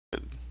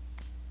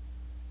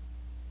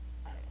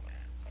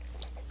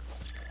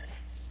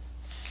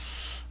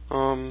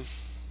Um,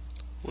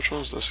 which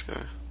one's this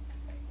guy?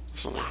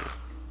 This one right here.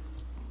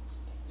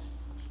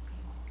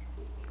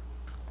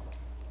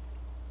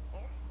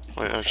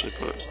 Wait, actually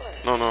put it.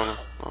 No.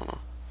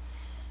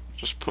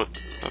 Just put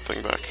that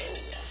thing back.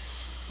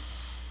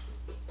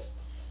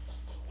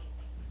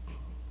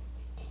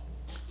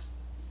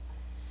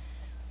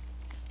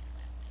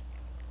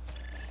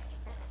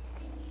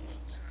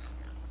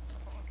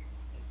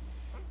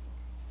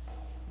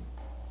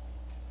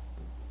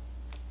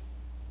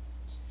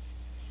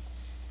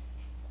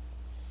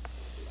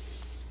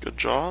 Good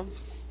job.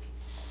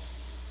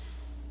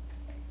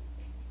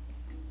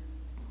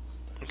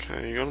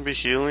 Okay, you gonna be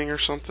healing or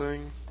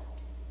something?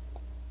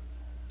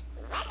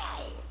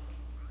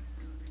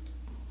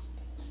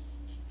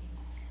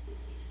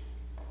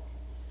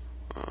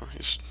 Oh,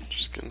 he's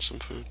just getting some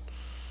food.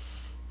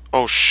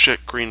 Oh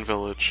shit, Green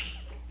Village.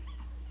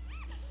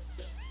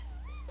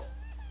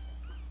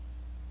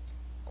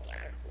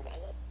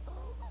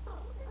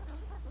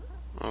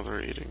 Oh,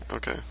 they're eating.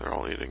 Okay, they're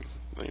all eating.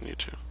 They need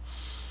to.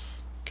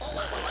 Okay.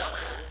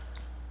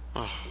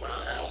 Oh.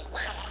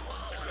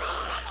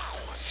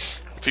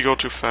 If you go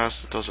too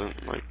fast, it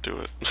doesn't, like, do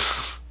it.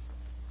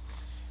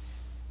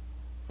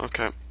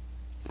 Okay.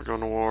 We're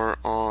going to war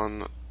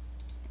on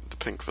the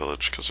Pink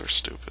Village, because they're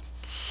stupid.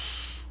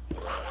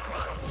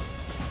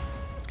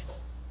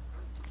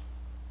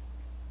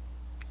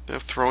 They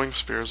have throwing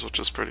spears, which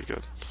is pretty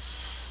good.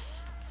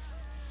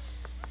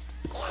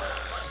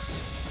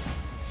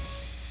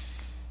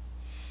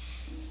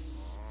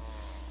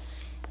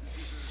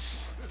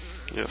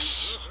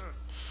 Yes.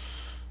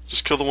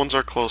 Just kill the ones that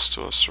are close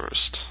to us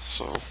first,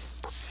 so...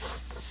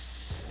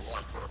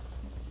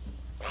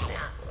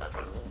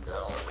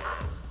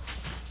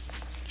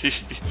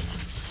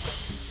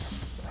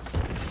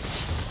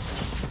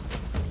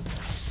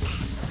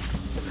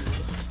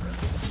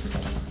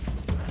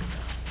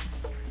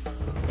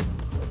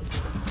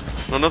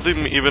 None of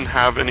them even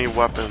have any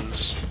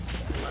weapons.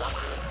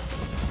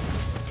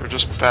 They're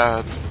just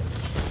bad.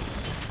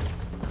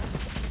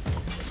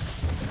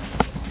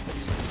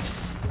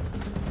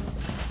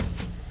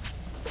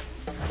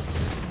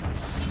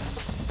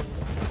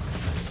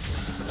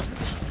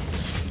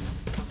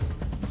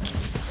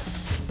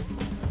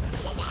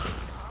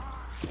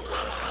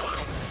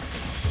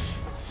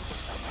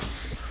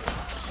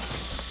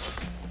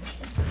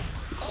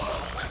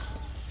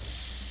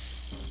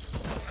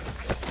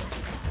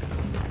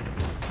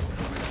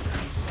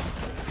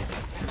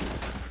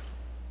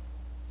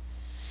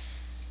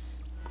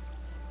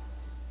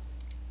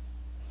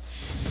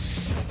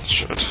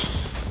 Shit.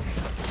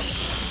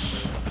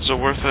 Is it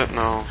worth it?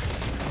 No.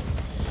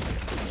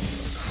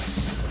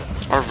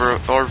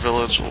 Our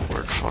village will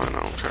work fine,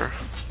 I don't care.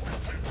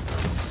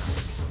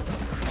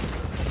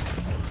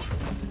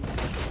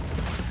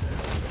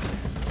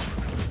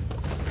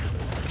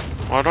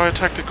 Why do I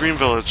attack the green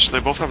village? They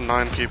both have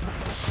 9 people.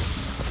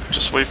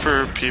 Just wait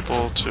for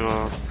people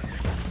to,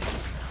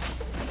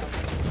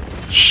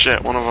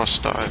 Shit, one of us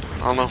died.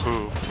 I don't know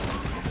who.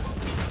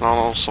 I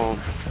also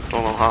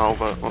don't know how,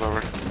 but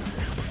whatever.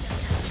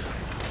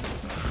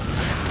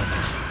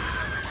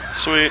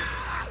 Sweet.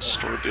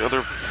 Destroyed the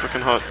other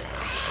freaking hut.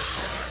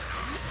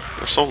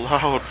 They're so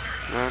loud,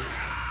 man.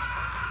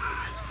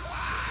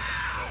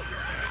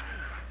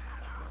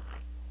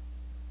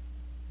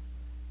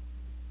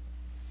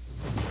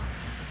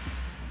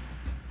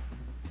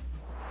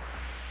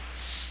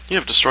 You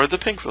have destroyed the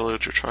Pink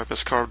Village. Your tribe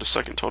has carved a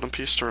second totem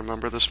piece to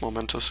remember this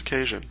momentous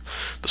occasion.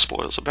 The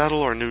spoils of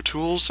battle are new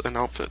tools and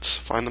outfits.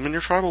 Find them in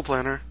your tribal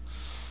planner.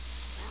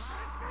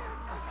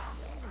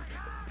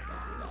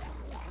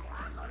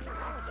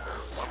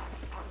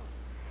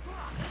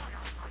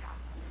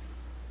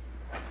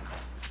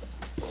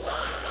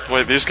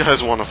 Wait, these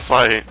guys want to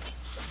fight.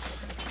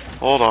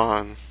 Hold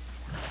on.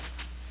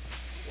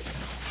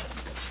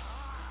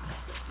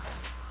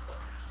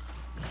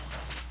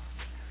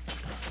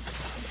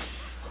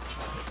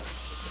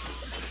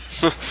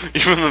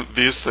 Even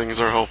these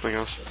things are helping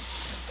us.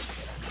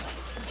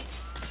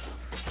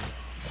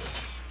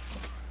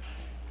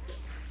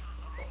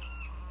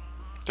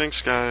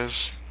 Thanks,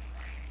 guys.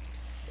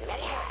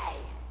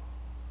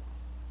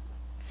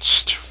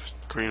 Stupid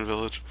Green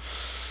Village.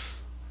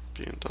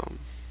 Being dumb.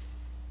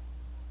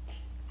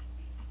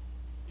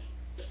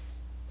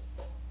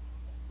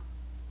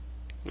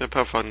 Yep,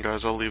 have fun,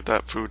 guys. I'll leave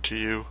that food to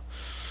you.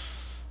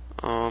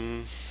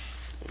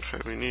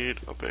 Okay, we need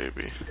a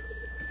baby.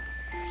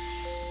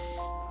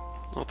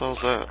 What the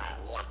hell's that?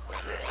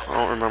 I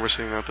don't remember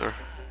seeing that there.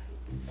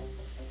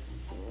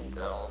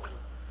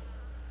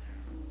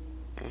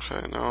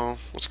 Okay, now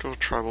let's go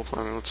tribal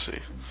planning. Let's see.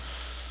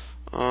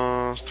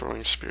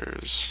 Throwing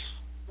spears.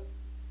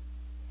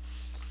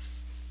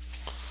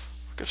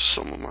 I'll give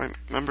some of my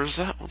members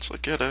that once I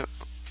get it.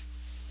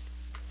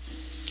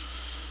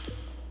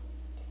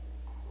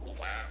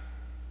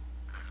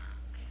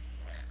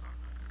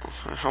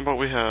 How about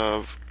we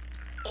have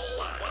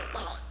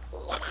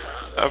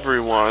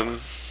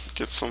everyone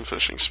get some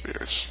fishing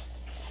spears.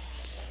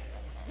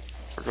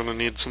 We're gonna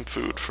need some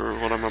food for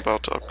what I'm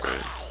about to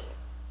upgrade.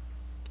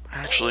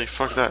 Actually,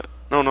 fuck that.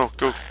 No, no,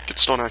 go get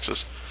stone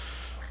axes.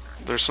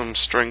 There's some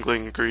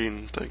strangling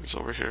green things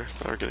over here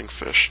that are getting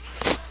fish.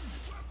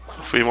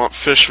 If we want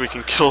fish, we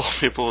can kill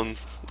people in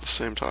the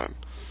same time.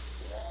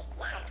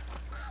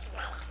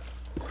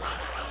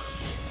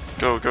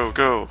 Go, go,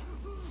 go.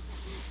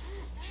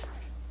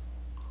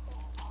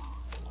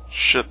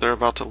 Shit, they're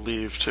about to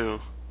leave,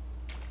 too.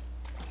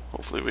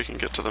 Hopefully we can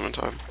get to them in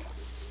time.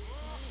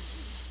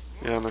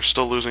 Yeah, and they're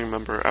still losing a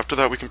member. After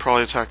that, we can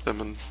probably attack them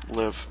and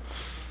live.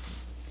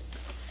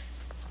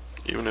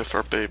 Even if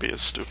our baby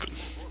is stupid.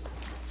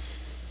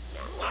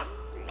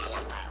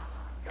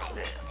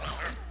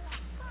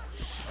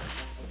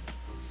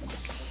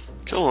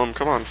 Kill him,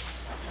 come on.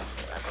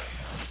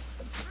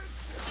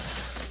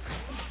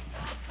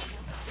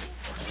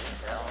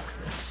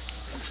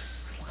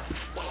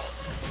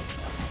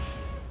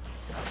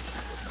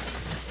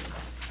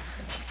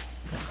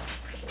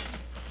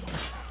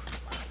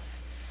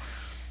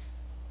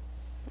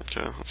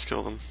 Okay, let's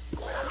kill them.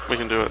 We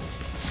can do it.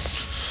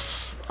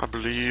 I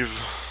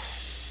believe.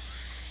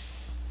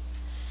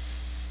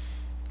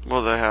 What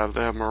do they have?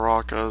 They have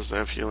maracas, they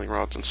have healing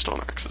rods, and stone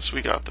axes.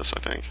 We got this,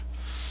 I think.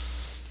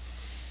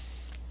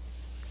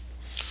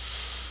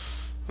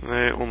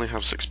 They only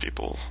have 6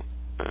 people,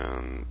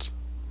 and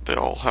they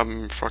all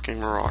have fucking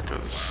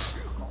maracas.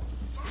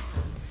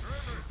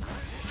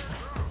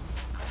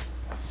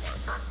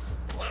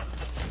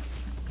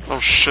 Oh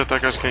shit,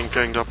 that guy's getting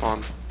ganged up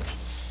on.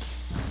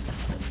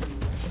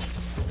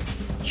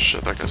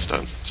 Shit, that guy's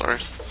dead. Sorry.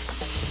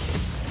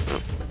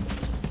 Yep.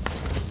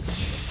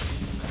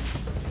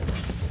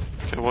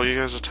 Okay, well, you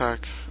guys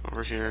attack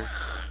over here.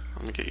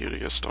 I'm gonna get you to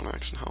get stone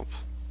axe and help.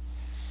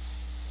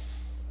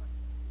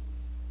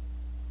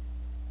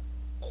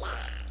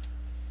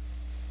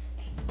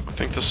 I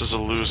think this is a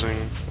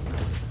losing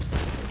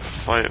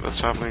fight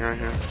that's happening right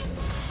here.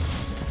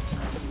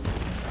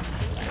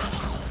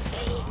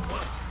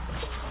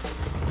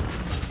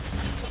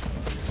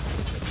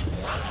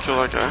 Kill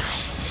that guy.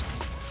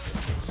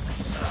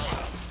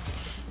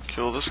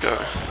 Kill this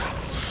guy.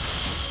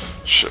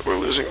 Shit, we're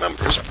losing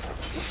members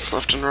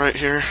left and right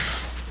here.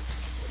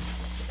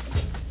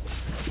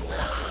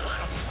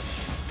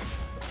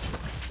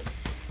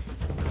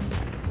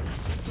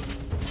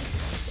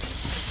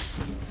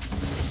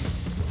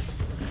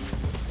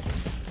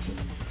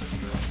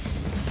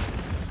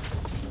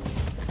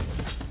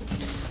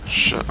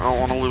 Shit, I don't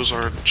want to lose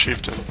our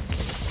chieftain.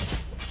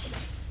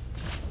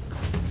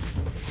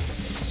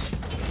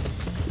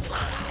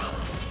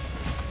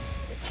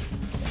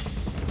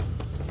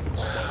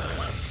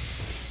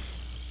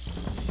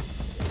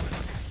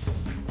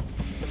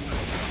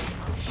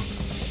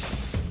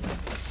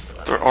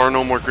 There are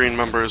no more green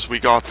members, we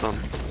got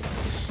them.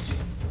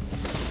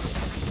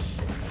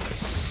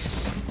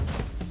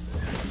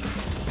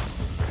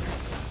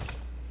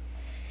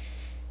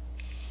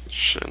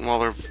 Shit, and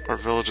while our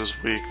village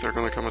is weak, they're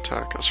gonna come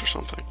attack us or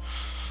something.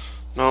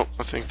 Nope,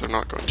 I think they're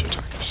not going to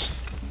attack us.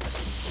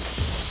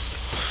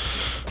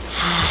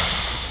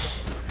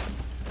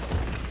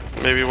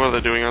 Maybe what are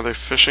they doing? Are they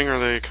fishing or are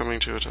they coming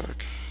to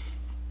attack?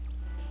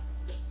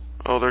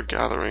 Oh, they're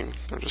gathering.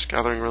 They're just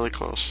gathering really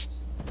close.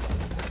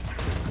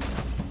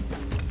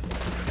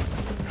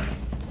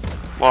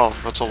 Wow,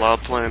 that's a loud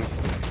plane.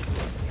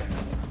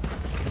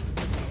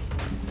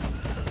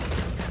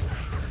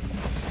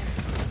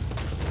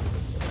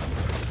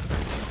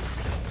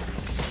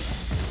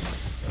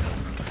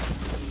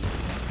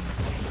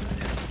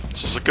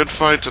 This was a good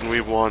fight and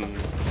we won.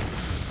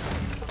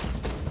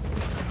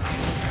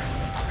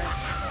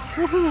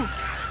 Woohoo!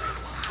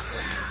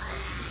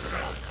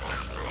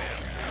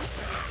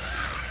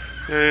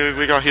 Hey,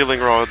 we got healing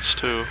rods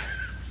too.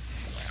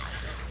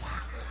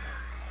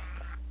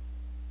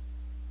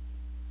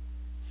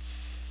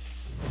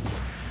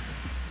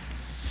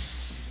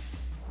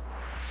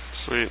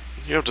 Sweet.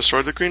 You have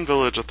destroyed the green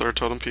village. A third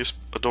totem piece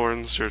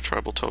adorns your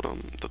tribal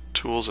totem. The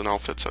tools and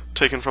outfits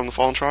taken from the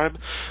fallen tribe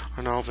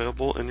are now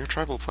available in your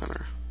tribal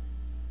planner.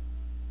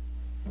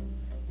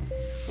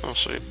 Oh,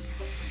 sweet.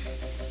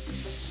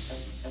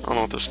 I don't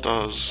know what this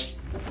does.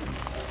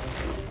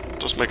 It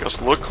does make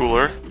us look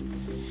cooler.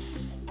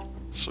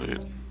 Sweet.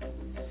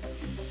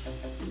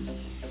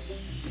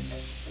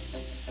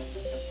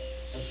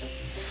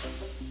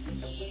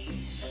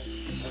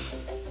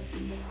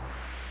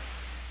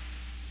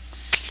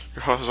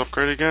 Your hut is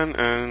upgraded again,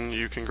 and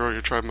you can grow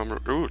your tribe member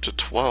to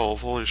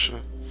 12. Holy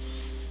shit!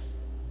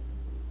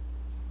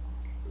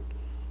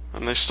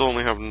 And they still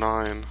only have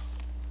 9.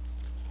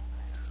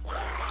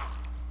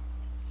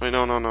 Wait,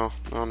 no, no, no,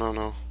 no, no,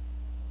 no.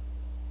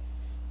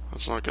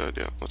 That's not a good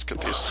idea. Let's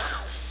get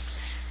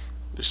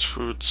these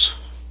foods.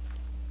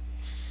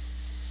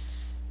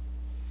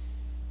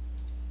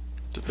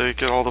 Did they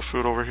get all the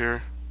food over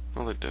here?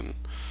 No, they didn't.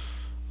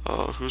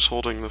 Who's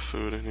holding the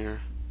food in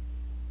here?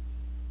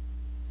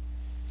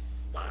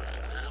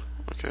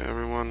 Okay,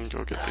 everyone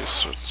go get these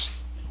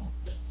sorts.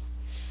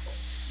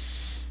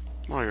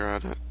 While you're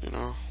at it, you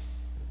know.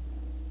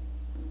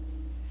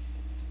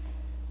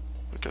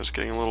 That guy's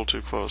getting a little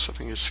too close. I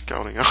think he's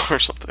scouting out or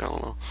something, I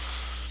don't know.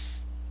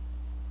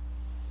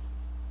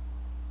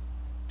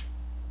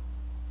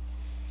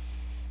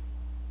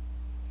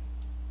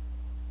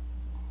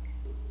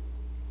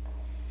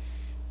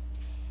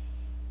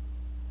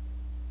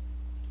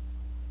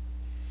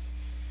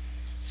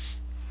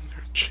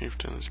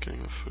 chieftain is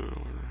getting the food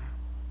over there.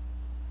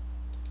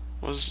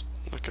 What is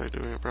that guy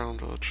doing at Brown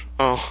Village?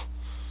 Oh,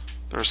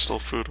 there's still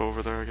food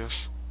over there, I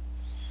guess.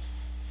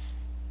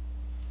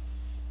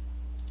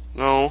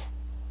 No.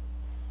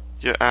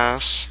 You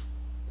ass.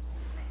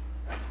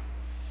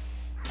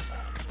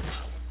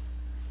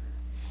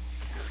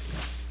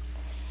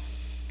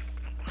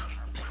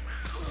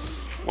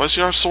 Why is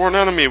he our sworn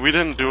enemy? We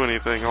didn't do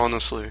anything,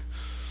 honestly.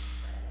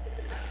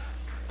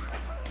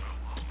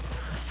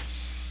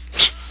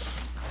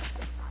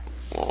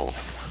 Whoa.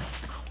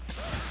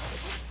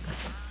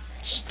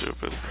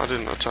 Stupid. I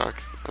didn't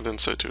attack. I didn't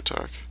say to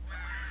attack.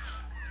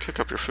 Pick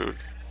up your food.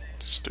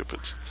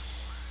 Stupids.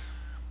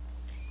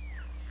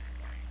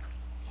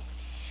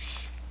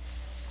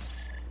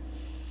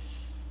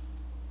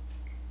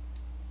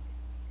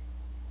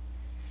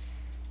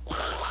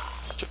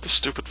 Get the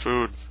stupid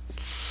food.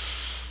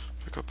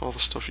 Pick up all the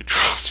stuff you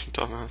dropped, you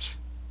dumbass.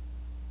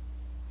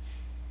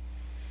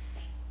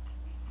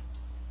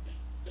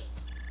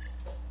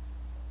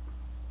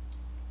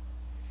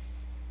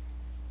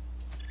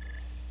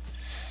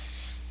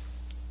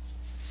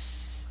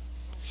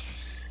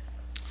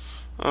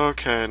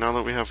 Okay, now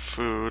that we have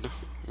food,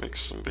 make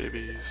some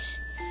babies.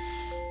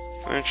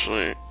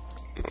 Actually,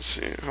 let's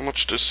see, how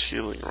much does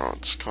healing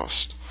rods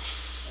cost?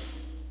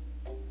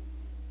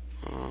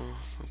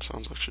 That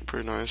sounds actually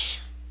pretty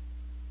nice.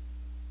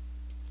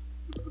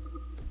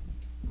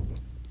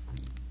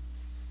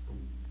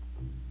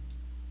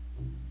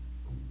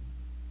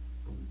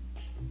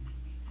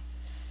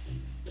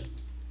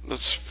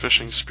 That's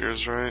fishing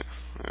spears, right?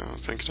 Yeah, I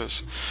think it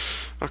is.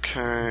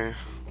 Okay.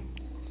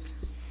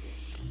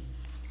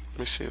 Let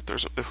me see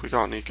if we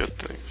got any good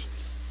things.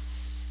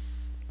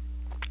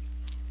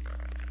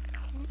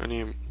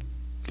 Any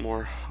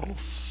more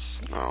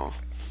health? No.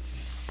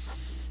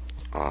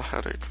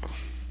 Headache though.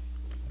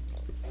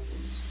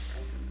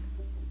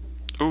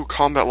 Ooh,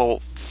 combat level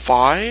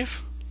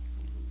 5?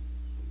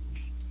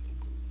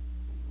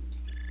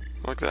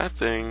 Like that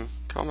thing.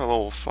 Combat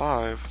level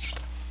 5.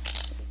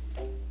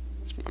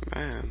 It's my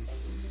man.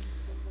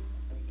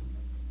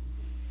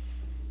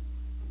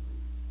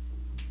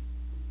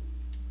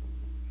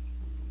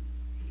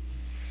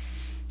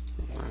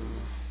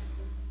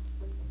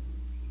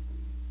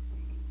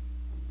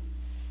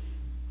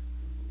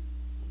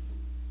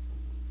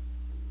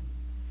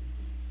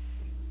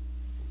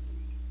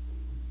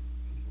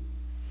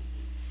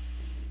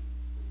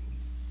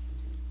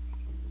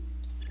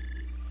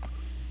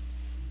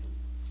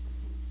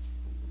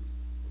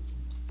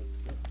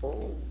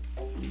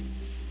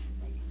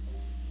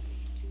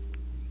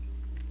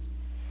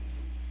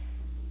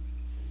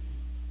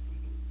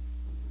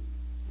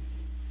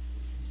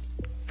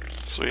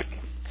 Sweet.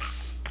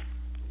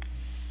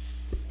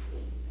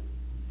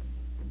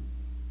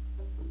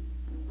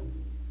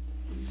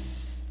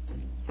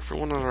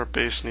 Everyone on our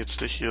base needs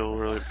to heal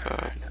really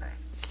bad.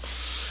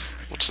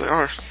 Which they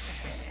are.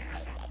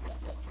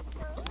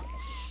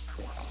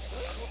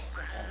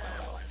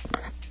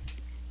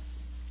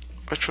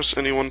 I trust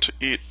anyone to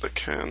eat that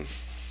can.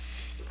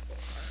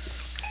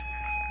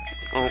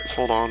 Oh,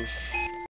 hold on.